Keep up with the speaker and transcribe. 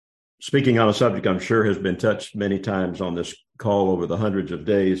speaking on a subject I'm sure has been touched many times on this call over the hundreds of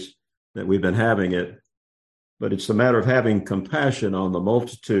days that we've been having it, but it's the matter of having compassion on the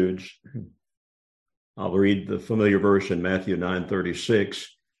multitudes. I'll read the familiar verse in Matthew 9:36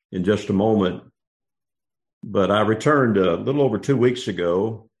 in just a moment. But I returned a little over 2 weeks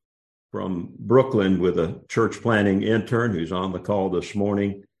ago from Brooklyn with a church planning intern who's on the call this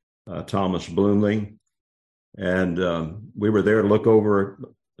morning, Thomas Bloomling. And we were there to look over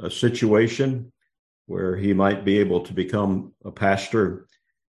a situation where he might be able to become a pastor.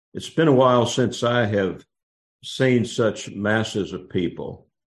 It's been a while since I have seen such masses of people.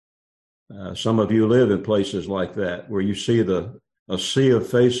 Some of you live in places like that where you see a sea of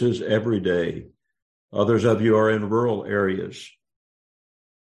faces every day. Others of you are in rural areas.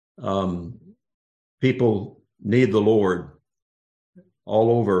 People need the Lord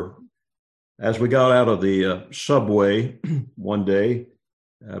all over. As we got out of the subway one day,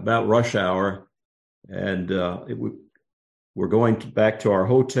 about rush hour, and we're going back to our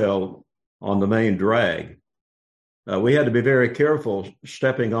hotel on the main drag, we had to be very careful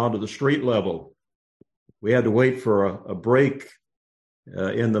stepping onto the street level. We had to wait for a break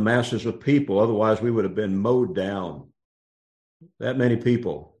in the masses of people. Otherwise, we would have been mowed down. That many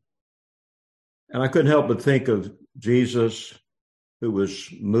people. And I couldn't help but think of Jesus, who was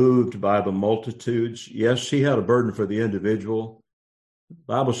moved by the multitudes. Yes, he had a burden for the individual. The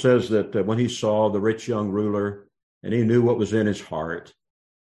Bible says that when he saw the rich young ruler and he knew what was in his heart,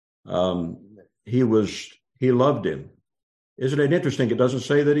 he loved him. Isn't it interesting? It doesn't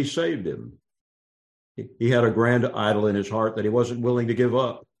say that he saved him. He had a grand idol in his heart that he wasn't willing to give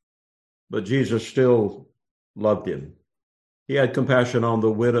up, but Jesus still loved him. He had compassion on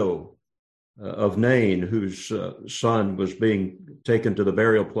the widow of Nain, whose son was being taken to the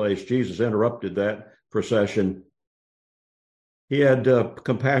burial place. Jesus interrupted that procession. He had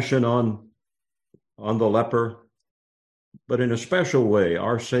compassion on the leper, but in a special way,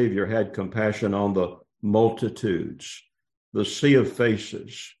 our Savior had compassion on the multitudes, the sea of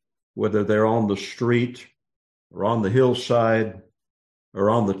faces, whether they're on the street or on the hillside or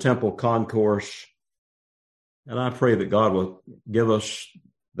on the temple concourse. And I pray that God will give us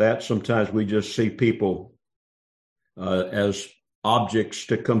that. Sometimes we just see people as objects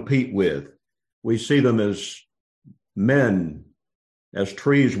to compete with. We see them as men, as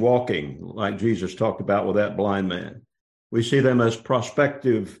trees walking, like Jesus talked about with that blind man. We see them as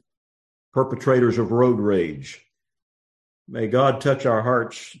prospective perpetrators of road rage. May God touch our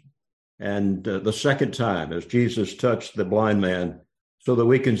hearts, and the second time, as Jesus touched the blind man, so that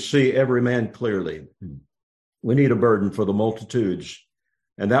we can see every man clearly. We need a burden for the multitudes,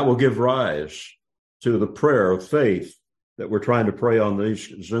 and that will give rise to the prayer of faith that we're trying to pray on these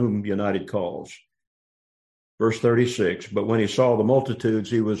Zoom United calls. Verse 36, but when he saw the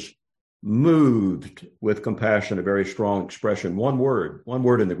multitudes, he was moved with compassion, a very strong expression. One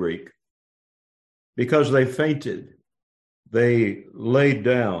word in the Greek. Because they fainted, they laid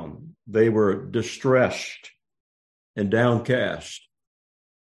down, they were distressed and downcast,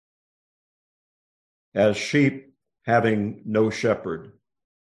 as sheep having no shepherd.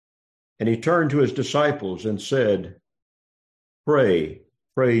 And he turned to his disciples and said, pray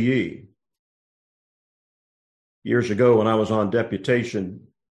ye. Years ago, when I was on deputation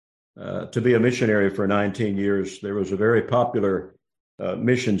to be a missionary for 19 years, there was a very popular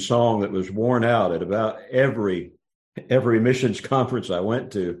mission song that was worn out at about every missions conference I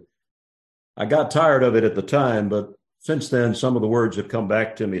went to. I got tired of it at the time, but since then, some of the words have come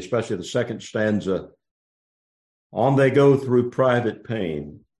back to me, especially the second stanza. On they go through private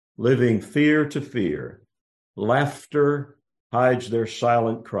pain, living fear to fear. Laughter hides their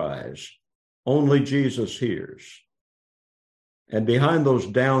silent cries. Only Jesus hears. And behind those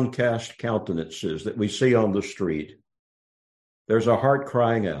downcast countenances that we see on the street, there's a heart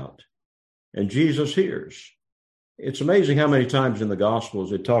crying out, and Jesus hears. It's amazing how many times in the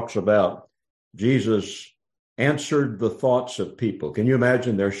Gospels it talks about Jesus answered the thoughts of people. Can you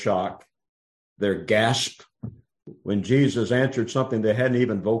imagine their shock, their gasp, when Jesus answered something they hadn't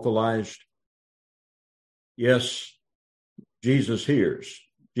even vocalized? Yes, Jesus hears.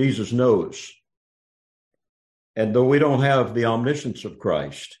 Jesus knows. And though we don't have the omniscience of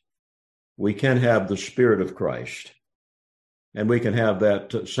Christ, we can have the Spirit of Christ. And we can have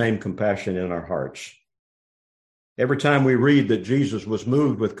that same compassion in our hearts. Every time we read that Jesus was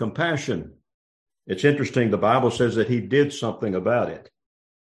moved with compassion, it's interesting, the Bible says that he did something about it.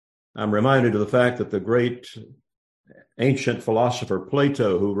 I'm reminded of the fact that the great ancient philosopher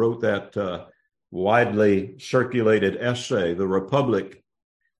Plato, who wrote that widely circulated essay, The Republic,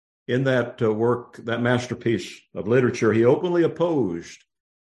 in that work, that masterpiece of literature, he openly opposed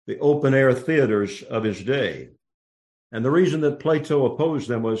the open air theaters of his day. And the reason that Plato opposed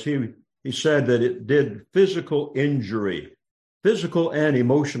them was he said that it did physical injury, physical and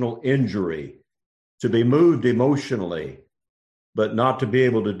emotional injury, to be moved emotionally, but not to be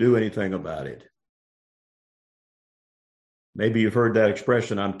able to do anything about it. Maybe you've heard that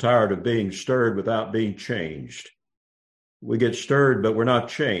expression, I'm tired of being stirred without being changed. We get stirred, but we're not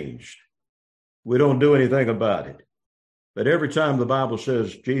changed. We don't do anything about it. But every time the Bible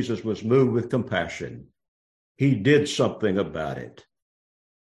says Jesus was moved with compassion, he did something about it.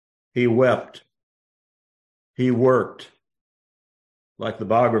 He wept. He worked. Like the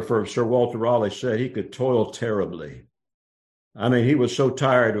biographer of Sir Walter Raleigh said, he could toil terribly. I mean, he was so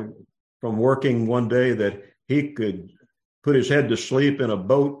tired from working one day that he could put his head to sleep in a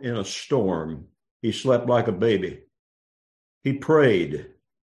boat in a storm. He slept like a baby. He prayed.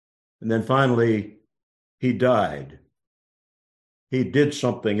 And then finally, he died. He did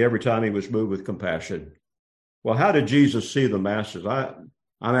something every time he was moved with compassion. Well, how did Jesus see the masses? I'm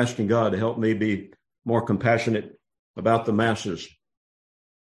asking God to help me be more compassionate about the masses.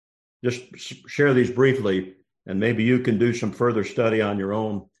 Just share these briefly, and maybe you can do some further study on your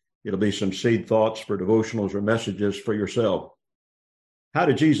own. It'll be some seed thoughts for devotionals or messages for yourself. How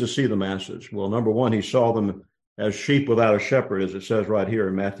did Jesus see the masses? Well, number one, he saw them as sheep without a shepherd, as it says right here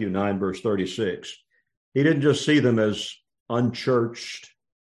in Matthew 9, verse 36. He didn't just see them as unchurched,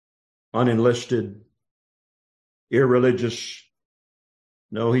 unenlisted, irreligious.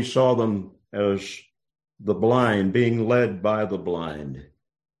 No, he saw them as the blind, being led by the blind.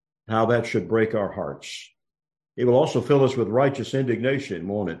 How that should break our hearts. It will also fill us with righteous indignation,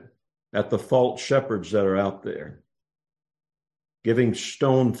 won't it, at the false shepherds that are out there, giving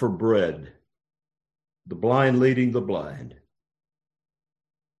stone for bread, the blind leading the blind.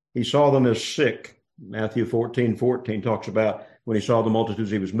 He saw them as sick. Matthew 14:14 talks about when he saw the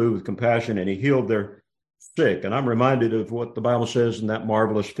multitudes, he was moved with compassion and he healed their sick. And I'm reminded of what the Bible says in that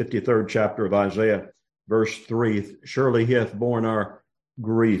marvelous 53rd chapter of Isaiah, verse 3, surely he hath borne our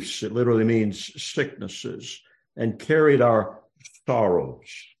griefs. It literally means sicknesses, and carried our sorrows.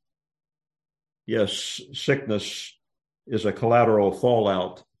 Yes, sickness is a collateral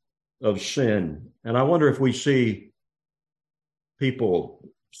fallout of sin. And I wonder if we see people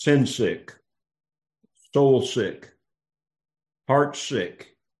sin sick, soul sick, heart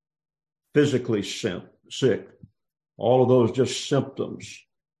sick, physically sick, all of those just symptoms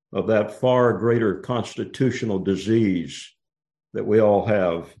of that far greater constitutional disease that we all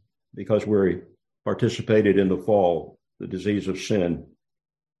have because we participated in the fall, the disease of sin.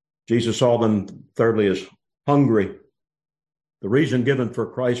 Jesus saw them, thirdly, as hungry. The reason given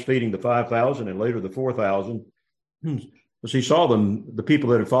for Christ feeding the 5,000 and later the 4,000 was he saw them, the people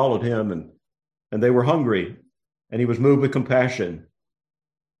that had followed him, and they were hungry, and he was moved with compassion.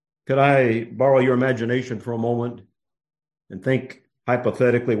 Could I borrow your imagination for a moment and think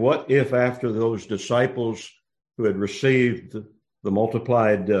hypothetically, what if after those disciples who had received the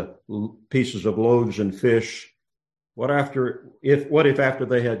multiplied pieces of loaves and fish, what if after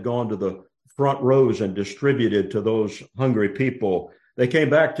they had gone to the front rows and distributed to those hungry people, they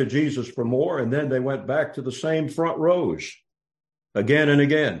came back to Jesus for more, and then they went back to the same front rows again and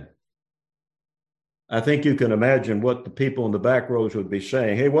again? I think you can imagine what the people in the back rows would be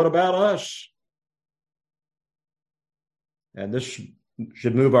saying. Hey, what about us? And this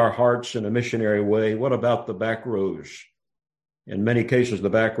should move our hearts in a missionary way. What about the back rows? In many cases, the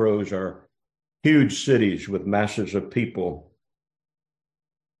back rows are huge cities with masses of people.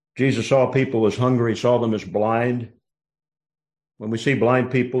 Jesus saw people as hungry, saw them as blind. When we see blind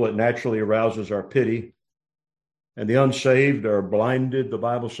people, it naturally arouses our pity. And the unsaved are blinded, the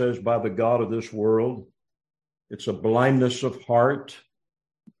Bible says, by the God of this world. It's a blindness of heart.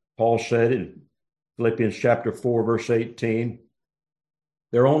 Paul said in Philippians chapter 4, verse 18,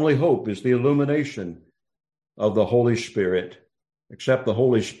 their only hope is the illumination of the Holy Spirit. Except the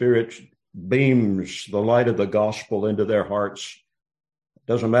Holy Spirit beams the light of the gospel into their hearts. It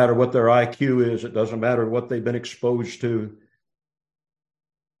doesn't matter what their IQ is. It doesn't matter what they've been exposed to.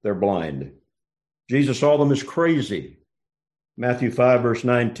 They're blind. Jesus saw them as crazy. Matthew 5, verse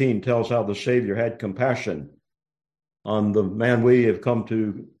 19 tells how the Savior had compassion on the man we have come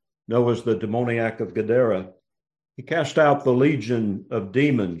to know as the demoniac of Gadara. He cast out the legion of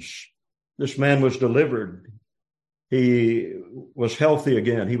demons. This man was delivered. He was healthy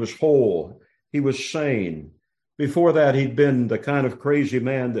again. He was whole. He was sane. Before that, he'd been the kind of crazy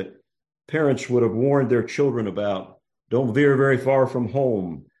man that parents would have warned their children about. Don't veer very far from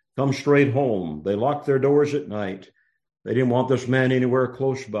home. Come straight home. They locked their doors at night. They didn't want this man anywhere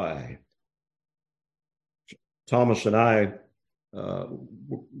close by. Thomas and I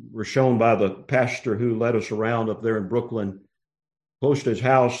were shown by the pastor who led us around up there in Brooklyn. Close to his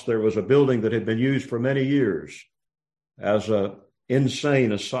house, there was a building that had been used for many years as an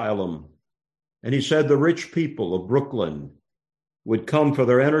insane asylum. And he said the rich people of Brooklyn would come for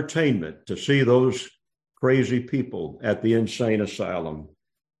their entertainment to see those crazy people at the insane asylum.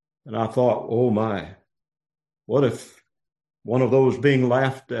 And I thought, oh my, what if one of those being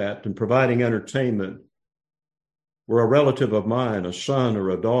laughed at and providing entertainment were a relative of mine, a son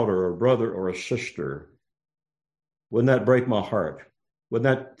or a daughter or a brother or a sister? Wouldn't that break my heart? Wouldn't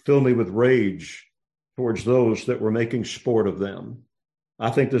that fill me with rage towards those that were making sport of them? I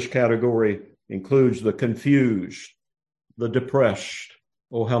think this category includes the confused, the depressed.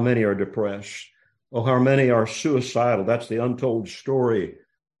 Oh, how many are depressed? Oh, how many are suicidal? That's the untold story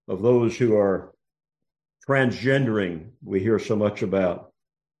of those who are transgendering, we hear so much about.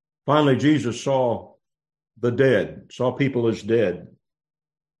 Finally, Jesus saw the dead, saw people as dead.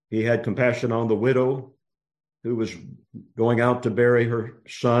 He had compassion on the widow who was going out to bury her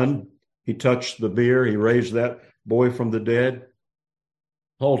son. He touched the bier. He raised that boy from the dead.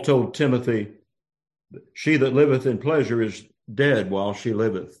 Paul told Timothy, she that liveth in pleasure is dead while she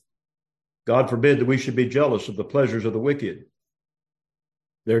liveth. God forbid that we should be jealous of the pleasures of the wicked.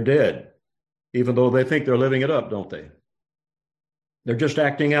 They're dead, even though they think they're living it up, don't they? They're just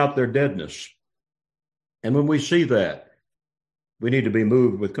acting out their deadness. And when we see that, we need to be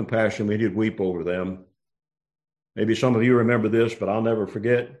moved with compassion. We need to weep over them. Maybe some of you remember this, but I'll never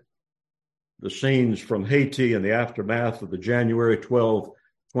forget the scenes from Haiti in the aftermath of the January 12,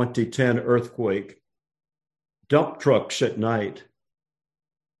 2010 earthquake. Dump trucks at night,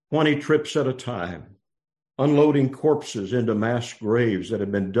 20 trips at a time, unloading corpses into mass graves that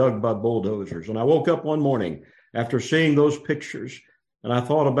had been dug by bulldozers. And I woke up one morning after seeing those pictures, and I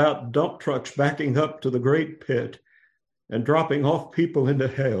thought about dump trucks backing up to the great pit and dropping off people into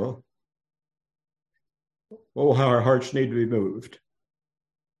hell. Oh, how our hearts need to be moved.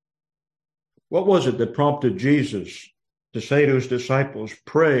 What was it that prompted Jesus to say to his disciples,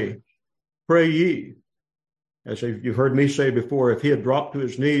 pray ye? As you've heard me say before, if he had dropped to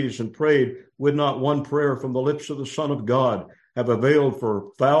his knees and prayed, would not one prayer from the lips of the Son of God have availed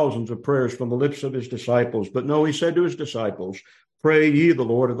for thousands of prayers from the lips of his disciples? But no, he said to his disciples, pray ye the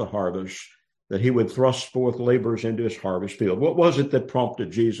Lord of the harvest, that he would thrust forth laborers into his harvest field. What was it that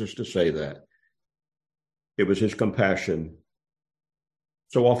prompted Jesus to say that? It was his compassion.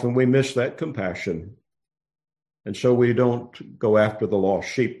 So often we miss that compassion. And so we don't go after the lost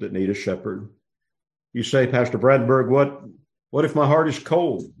sheep that need a shepherd. You say, Pastor Bradberg, what if my heart is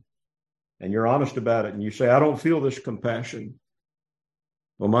cold? And you're honest about it. And you say, I don't feel this compassion.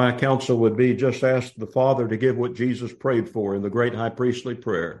 Well, my counsel would be just ask the Father to give what Jesus prayed for in the great high priestly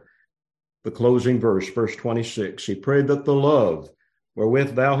prayer. The closing verse, verse 26. He prayed that the love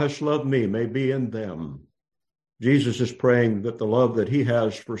wherewith thou hast loved me may be in them. Jesus is praying that the love that he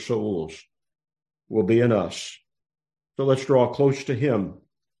has for souls will be in us. So let's draw close to him.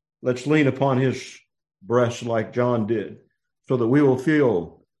 Let's lean upon his breast like John did, so that we will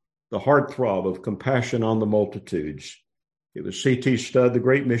feel the heartthrob of compassion on the multitudes. It was C.T. Studd, the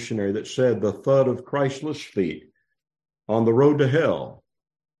great missionary, that said, the thud of Christless feet on the road to hell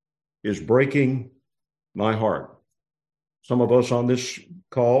is breaking my heart. Some of us on this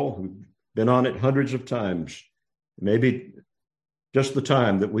call who've been on it hundreds of times, maybe just the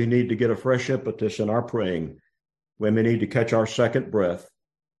time that we need to get a fresh impetus in our praying, when we need to catch our second breath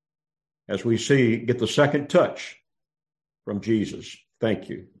as we get the second touch from Jesus. Thank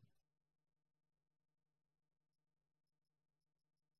you.